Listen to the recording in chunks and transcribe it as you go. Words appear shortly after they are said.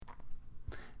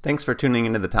Thanks for tuning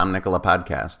into the Tom Nicola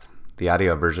podcast, the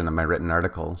audio version of my written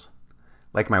articles.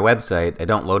 Like my website, I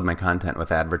don't load my content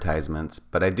with advertisements,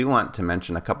 but I do want to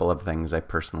mention a couple of things I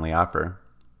personally offer.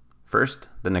 First,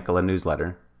 the Nicola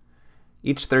newsletter.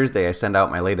 Each Thursday, I send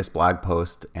out my latest blog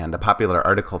post and a popular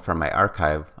article from my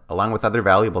archive, along with other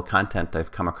valuable content I've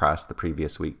come across the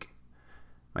previous week.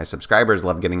 My subscribers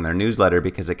love getting their newsletter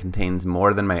because it contains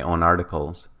more than my own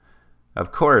articles.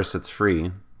 Of course, it's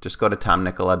free. Just go to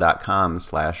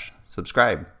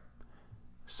tomnicola.com/subscribe.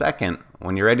 Second,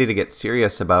 when you're ready to get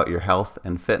serious about your health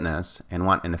and fitness and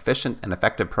want an efficient and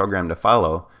effective program to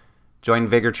follow, join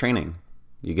Vigor Training.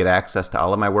 You get access to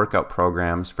all of my workout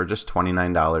programs for just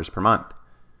 $29 per month.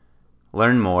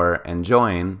 Learn more and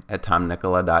join at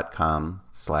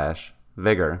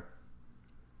tomnicola.com/vigor.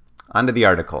 On to the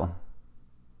article.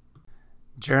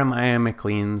 Jeremiah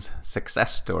McLean's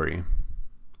success story.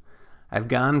 I've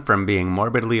gone from being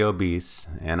morbidly obese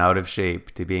and out of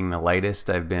shape to being the lightest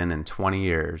I've been in 20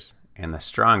 years and the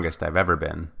strongest I've ever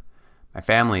been. My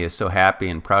family is so happy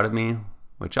and proud of me,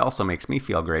 which also makes me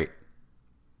feel great.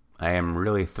 I am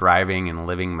really thriving and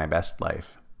living my best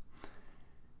life.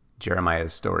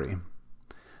 Jeremiah's story.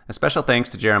 A special thanks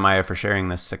to Jeremiah for sharing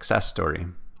this success story,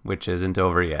 which isn't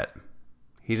over yet.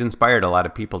 He's inspired a lot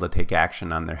of people to take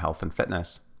action on their health and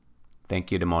fitness.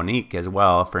 Thank you to Monique as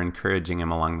well for encouraging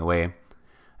him along the way.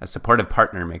 A supportive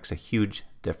partner makes a huge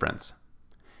difference.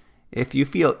 If you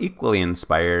feel equally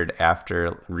inspired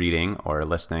after reading or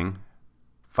listening,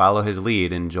 follow his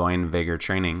lead and join Vigor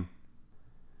Training.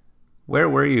 Where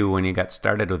were you when you got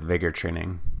started with Vigor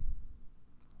Training?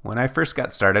 When I first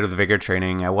got started with Vigor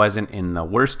Training, I wasn't in the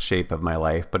worst shape of my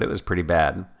life, but it was pretty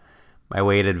bad. My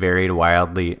weight had varied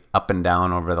wildly up and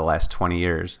down over the last 20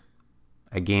 years.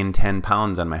 I gained 10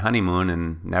 pounds on my honeymoon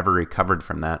and never recovered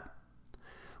from that.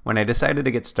 When I decided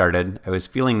to get started, I was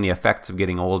feeling the effects of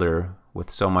getting older with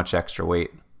so much extra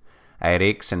weight. I had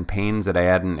aches and pains that I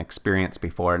hadn't experienced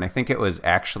before, and I think it was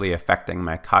actually affecting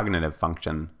my cognitive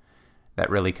function that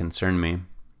really concerned me.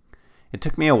 It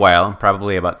took me a while,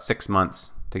 probably about 6 months,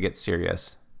 to get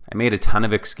serious. I made a ton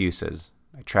of excuses.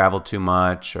 I traveled too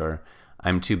much, or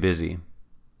I'm too busy.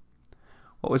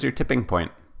 What was your tipping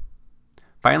point?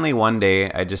 Finally, one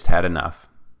day, I just had enough.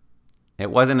 It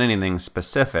wasn't anything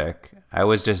specific. I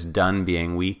was just done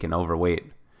being weak and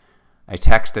overweight. I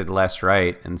texted Les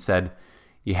Wright and said,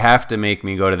 "You have to make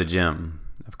me go to the gym."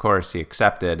 Of course, he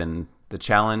accepted the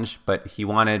challenge, but he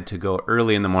wanted to go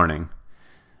early in the morning.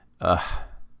 I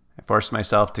forced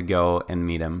myself to go and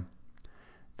meet him.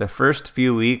 The first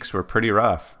few weeks were pretty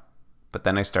rough, but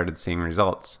then I started seeing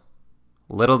results.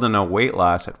 Little to no weight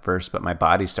loss at first, but my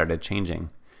body started changing.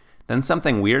 Then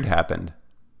something weird happened.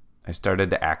 I started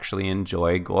to actually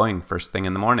enjoy going first thing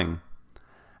in the morning.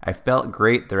 I felt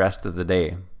great the rest of the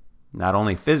day, not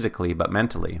only physically, but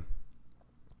mentally.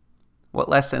 What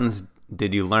lessons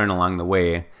did you learn along the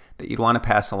way that you'd want to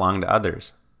pass along to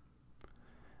others?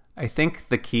 I think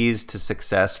the keys to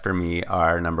success for me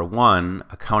are, number one,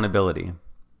 accountability.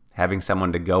 Having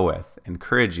someone to go with,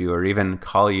 encourage you, or even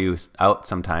call you out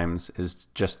sometimes is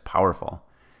just powerful.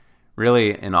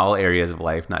 Really, in all areas of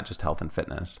life, not just health and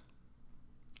fitness.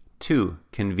 2,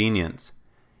 convenience.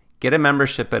 Get a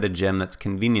membership at a gym that's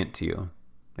convenient to you,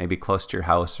 maybe close to your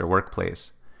house or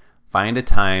workplace. Find a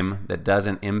time that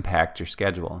doesn't impact your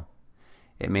schedule.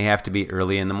 It may have to be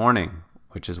early in the morning,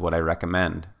 which is what I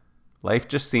recommend. Life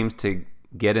just seems to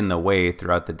get in the way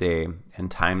throughout the day,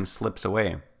 and time slips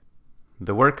away.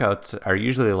 The workouts are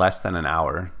usually less than an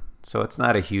hour, so it's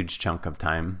not a huge chunk of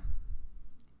time.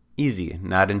 Easy,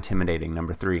 not intimidating,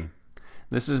 number 3.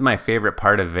 This is my favorite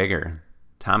part of Vigor.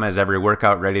 Tom has every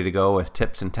workout ready to go with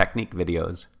tips and technique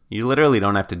videos. You literally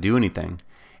don't have to do anything.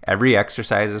 Every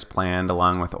exercise is planned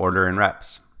along with order and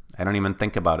reps. I don't even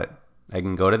think about it. I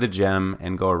can go to the gym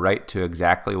and go right to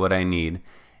exactly what I need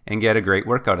and get a great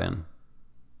workout in.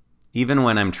 Even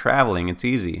when I'm traveling, it's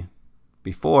easy.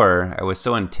 Before, I was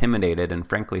so intimidated and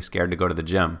frankly scared to go to the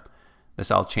gym.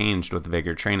 This all changed with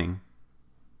Vigor Training.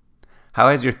 How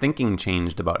has your thinking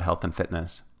changed about health and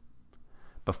fitness?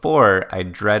 Before, I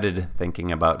dreaded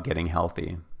thinking about getting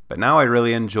healthy, but now I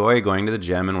really enjoy going to the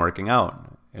gym and working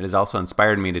out. It has also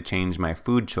inspired me to change my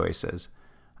food choices.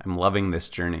 I'm loving this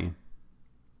journey.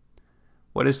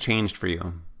 What has changed for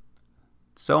you?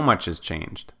 So much has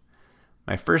changed.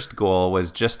 My first goal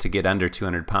was just to get under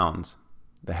 200 pounds.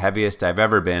 The heaviest I've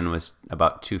ever been was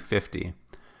about 250.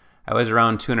 I was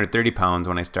around 230 pounds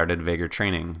when I started Vigor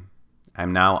Training.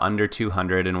 I'm now under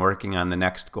 200 and working on the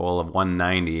next goal of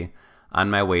 190 on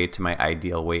my way to my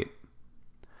ideal weight.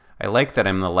 I like that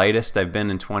I'm the lightest I've been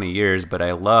in 20 years, but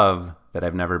I love that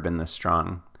I've never been this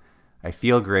strong. I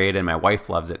feel great and my wife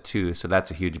loves it too, so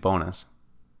that's a huge bonus.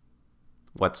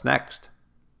 What's next?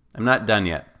 I'm not done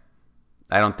yet.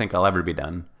 I don't think I'll ever be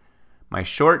done. My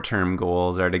short-term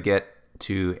goals are to get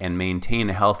to and maintain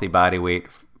a healthy body weight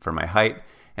for my height,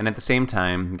 and at the same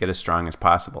time, get as strong as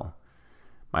possible.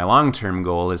 My long-term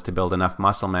goal is to build enough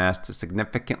muscle mass to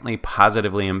significantly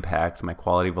positively impact my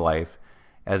quality of life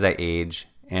as I age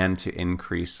and to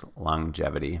increase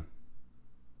longevity.